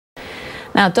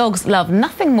Now, dogs love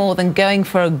nothing more than going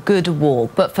for a good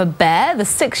walk, but for Bear, the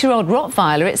 6-year-old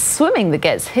Rottweiler, it's swimming that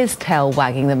gets his tail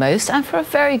wagging the most, and for a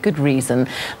very good reason.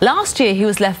 Last year, he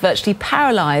was left virtually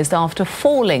paralysed after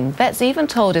falling. Vets even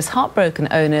told his heartbroken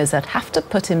owners they'd have to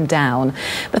put him down.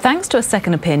 But thanks to a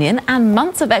second opinion and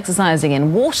months of exercising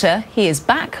in water, he is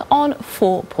back on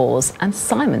 4 paws, and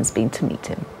Simon's been to meet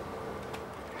him.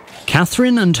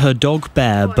 Katherine and her dog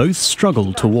Bear both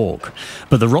struggle to walk,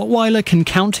 but the Rottweiler can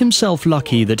count himself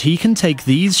lucky that he can take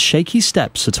these shaky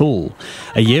steps at all.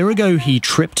 A year ago he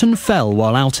tripped and fell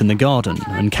while out in the garden,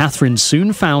 and Katherine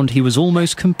soon found he was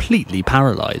almost completely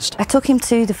paralysed. I took him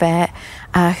to the vet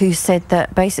who said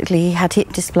that basically he had hip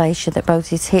dysplasia, that both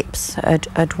his hips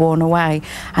had worn away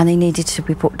and he needed to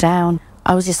be put down.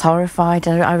 I was just horrified.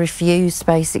 I refused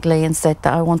basically and said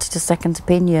that I wanted a second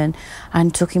opinion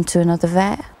and took him to another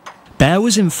vet. Bear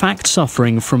was in fact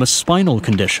suffering from a spinal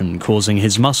condition causing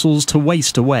his muscles to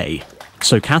waste away.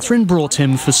 So Katherine brought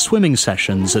him for swimming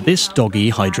sessions at this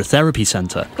doggy hydrotherapy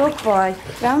centre. Good boy,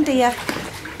 round here.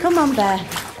 Come on, Bear.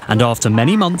 And after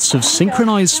many months of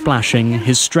synchronised splashing,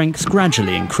 his strength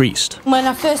gradually increased. When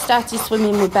I first started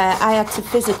swimming with Bear, I had to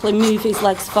physically move his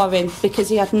legs for him because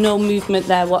he had no movement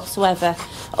there whatsoever.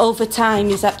 Over time,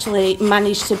 he's actually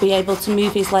managed to be able to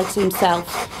move his legs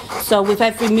himself. So with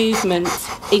every movement,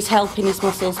 he's helping his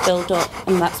muscles build up,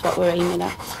 and that's what we're aiming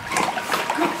at.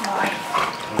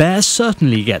 Bear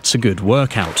certainly gets a good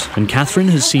workout, and Katherine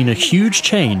has seen a huge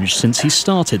change since he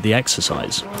started the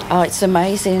exercise. Oh, it's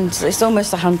amazing. It's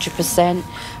almost 100%.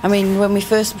 I mean, when we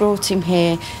first brought him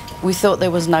here, we thought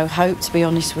there was no hope, to be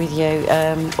honest with you.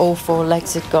 All 4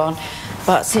 legs had gone.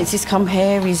 But since he's come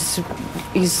here, he's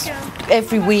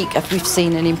every week we've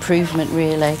seen an improvement,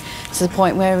 really, to the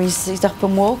point where he's up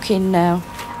and walking now.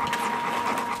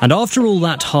 And after all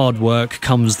that hard work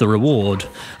comes the reward.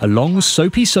 A long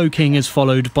soapy soaking is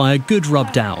followed by a good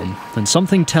rub down, and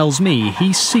something tells me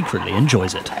he secretly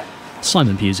enjoys it.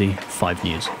 Simon Pusey, 5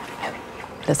 News.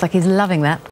 Looks like he's loving that.